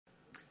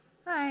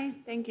Hi,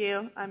 thank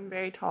you. I'm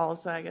very tall,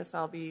 so I guess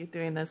I'll be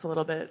doing this a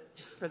little bit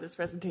for this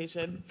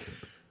presentation.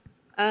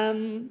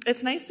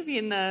 It's nice to be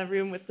in the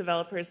room with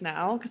developers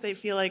now because I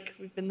feel like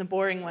we've been the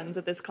boring ones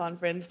at this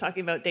conference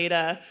talking about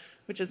data,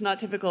 which is not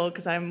typical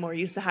because I'm more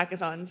used to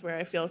hackathons where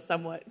I feel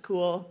somewhat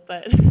cool,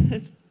 but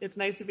it's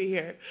nice to be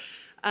here.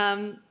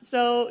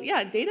 So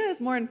yeah, data is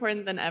more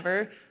important than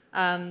ever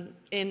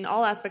in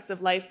all aspects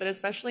of life, but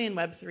especially in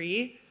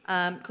Web3.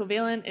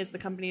 Covalent is the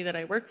company that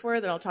I work for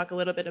that I'll talk a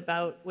little bit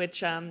about,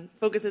 which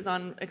focuses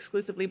on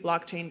exclusively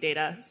blockchain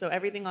data. So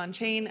everything on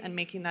chain and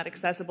making that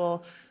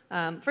accessible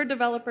for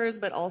developers,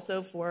 but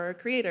also for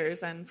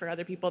creators and for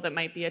other people that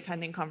might be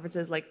attending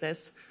conferences like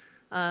this.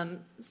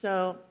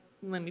 So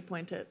let me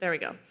point it. There we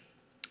go.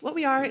 What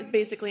we are is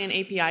basically an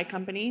API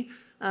company.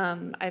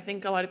 I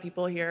think a lot of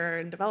people here are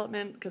in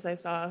development because I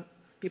saw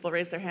people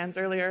raise their hands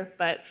earlier,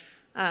 but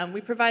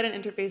we provide an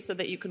interface so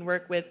that you can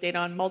work with data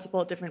on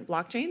multiple different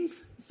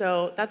blockchains.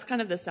 So that's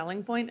kind of the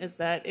selling point, is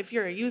that if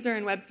you're a user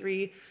in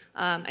Web3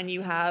 and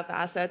you have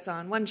assets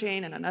on one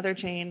chain and another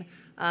chain,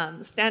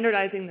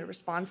 standardizing the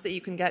response that you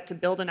can get to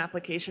build an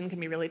application can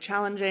be really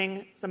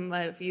challenging. Some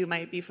of you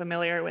might be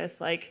familiar with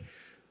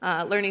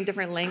learning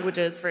different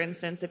languages, for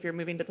instance, if you're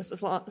moving to the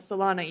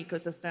Solana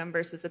ecosystem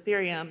versus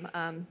Ethereum.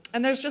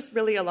 And there's just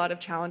really a lot of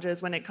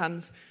challenges when it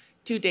comes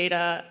to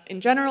data in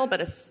general,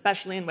 but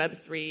especially in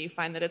Web3. You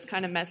find that it's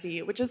kind of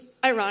messy, which is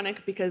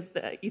ironic because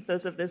the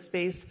ethos of this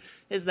space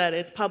is that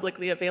it's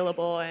publicly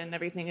available and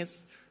everything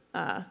is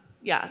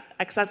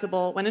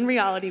accessible, when in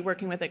reality,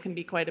 working with it can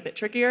be quite a bit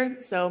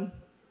trickier. So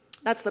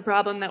that's the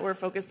problem that we're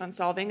focused on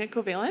solving at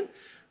Covalent.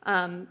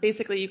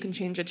 Basically, you can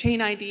change a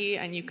chain ID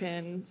and you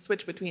can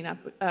switch between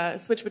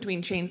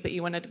chains that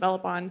you want to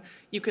develop on.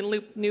 You can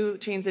loop new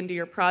chains into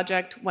your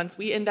project once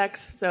we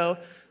index. So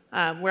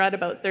we're at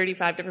about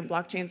 35 different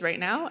blockchains right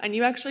now, and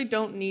you actually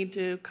don't need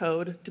to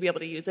code to be able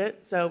to use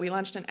it. So we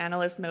launched an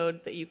analyst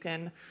mode that you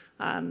can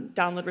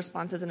download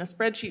responses in a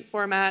spreadsheet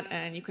format,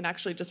 and you can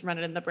actually just run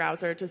it in the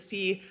browser to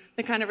see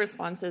the kind of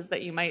responses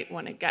that you might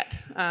want to get.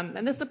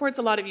 And this supports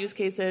a lot of use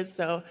cases.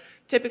 So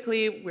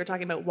typically, we're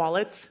talking about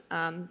wallets,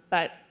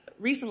 but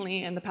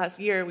recently, in the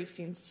past year, we've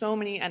seen so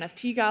many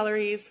NFT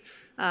galleries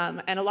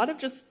and a lot of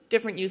just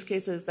different use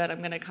cases that I'm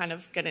going to kind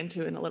of get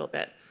into in a little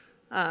bit.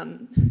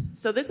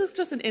 So this is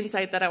just an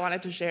insight that I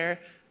wanted to share.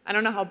 I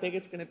don't know how big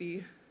it's going to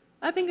be.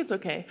 I think it's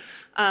okay.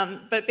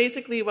 But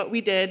basically what we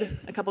did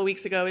a couple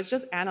weeks ago is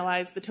just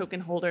analyze the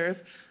token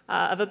holders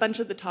of a bunch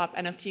of the top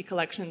NFT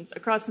collections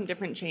across some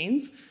different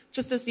chains,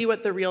 just to see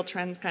what the real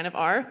trends kind of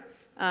are.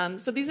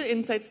 So these are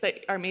insights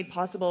that are made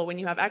possible when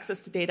you have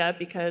access to data,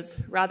 because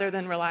rather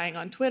than relying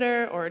on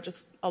Twitter or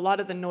just a lot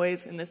of the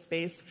noise in this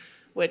space,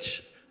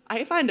 which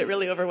I find it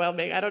really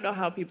overwhelming. I don't know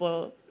how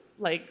people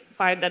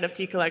find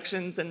NFT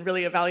collections and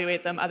really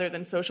evaluate them other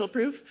than social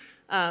proof.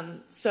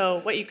 So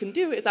what you can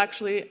do is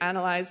actually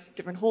analyze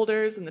different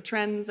holders and the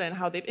trends and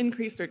how they've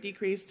increased or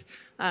decreased.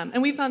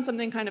 And we found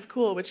something kind of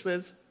cool, which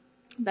was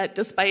that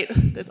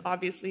despite this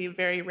obviously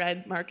very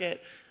red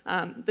market,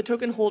 the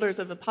token holders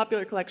of the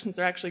popular collections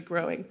are actually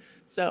growing.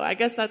 So I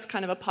guess that's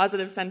kind of a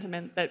positive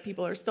sentiment that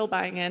people are still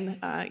buying in,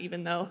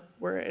 even though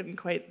we're in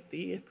quite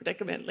the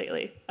predicament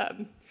lately.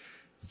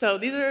 So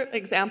these are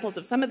examples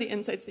of some of the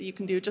insights that you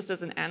can do just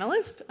as an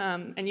analyst,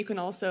 and you can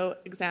also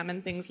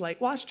examine things like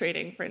wash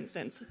trading, for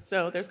instance.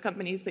 So there's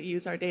companies that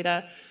use our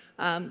data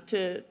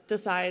to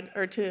decide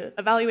or to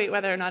evaluate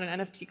whether or not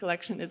an NFT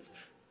collection is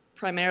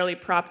primarily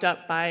propped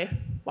up by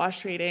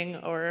wash trading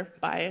or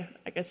by,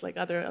 I guess,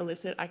 other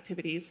illicit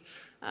activities.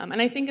 And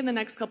I think in the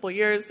next couple of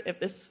years, if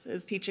this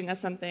is teaching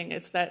us something,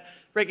 it's that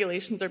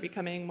regulations are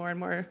becoming more and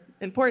more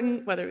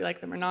important, whether we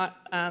like them or not,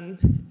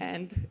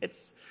 and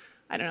it's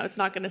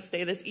not going to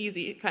stay this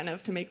easy kind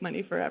of to make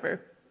money forever.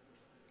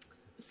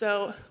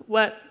 So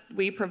what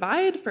we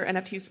provide for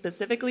NFTs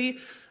specifically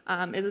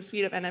is a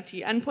suite of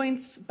NFT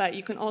endpoints, but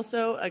you can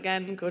also,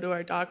 again, go to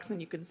our docs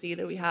and you can see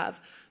that we have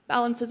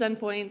balances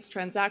endpoints,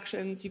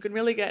 transactions. You can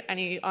really get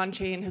any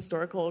on-chain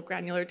historical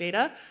granular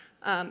data,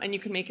 and you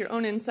can make your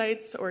own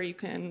insights, or you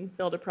can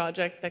build a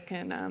project that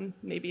can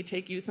maybe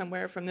take you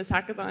somewhere from this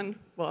hackathon.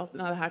 Well,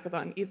 not a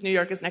hackathon. New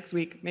York is next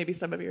week. Maybe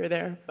some of you are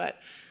there, but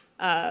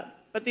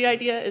the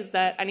idea is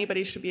that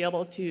anybody should be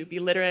able to be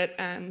literate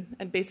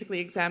and basically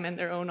examine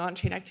their own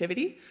on-chain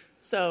activity.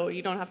 So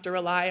you don't have to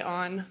rely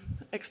on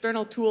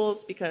external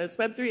tools, because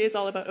Web3 is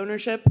all about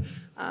ownership.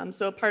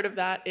 So a part of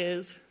that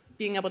is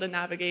being able to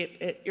navigate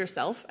it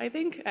yourself, I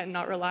think, and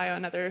not rely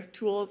on other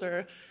tools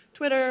or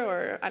Twitter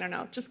or, I don't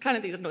know, just kind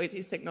of these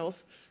noisy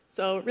signals.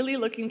 So really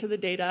looking to the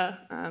data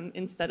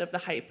instead of the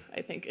hype,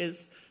 I think,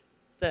 is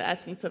the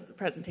essence of the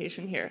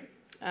presentation here.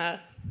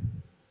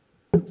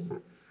 Oops.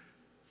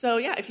 So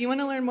yeah, if you want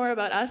to learn more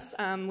about us,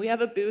 we have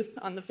a booth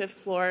on the 5th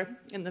floor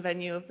in the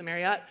venue of the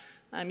Marriott.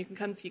 You can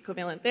come see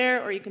Covalent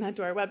there, or you can head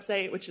to our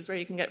website, which is where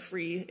you can get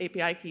free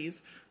API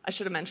keys. I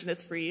should have mentioned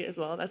it's free as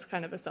well. That's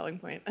kind of a selling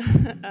point.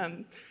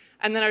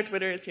 And then our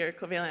Twitter is here,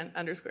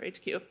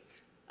 Covalent_HQ.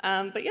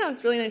 But yeah,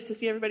 it's really nice to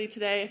see everybody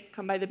today.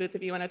 Come by the booth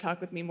if you want to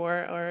talk with me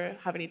more or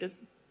have any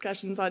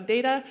discussions on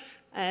data.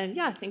 And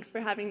yeah, thanks for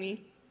having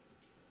me.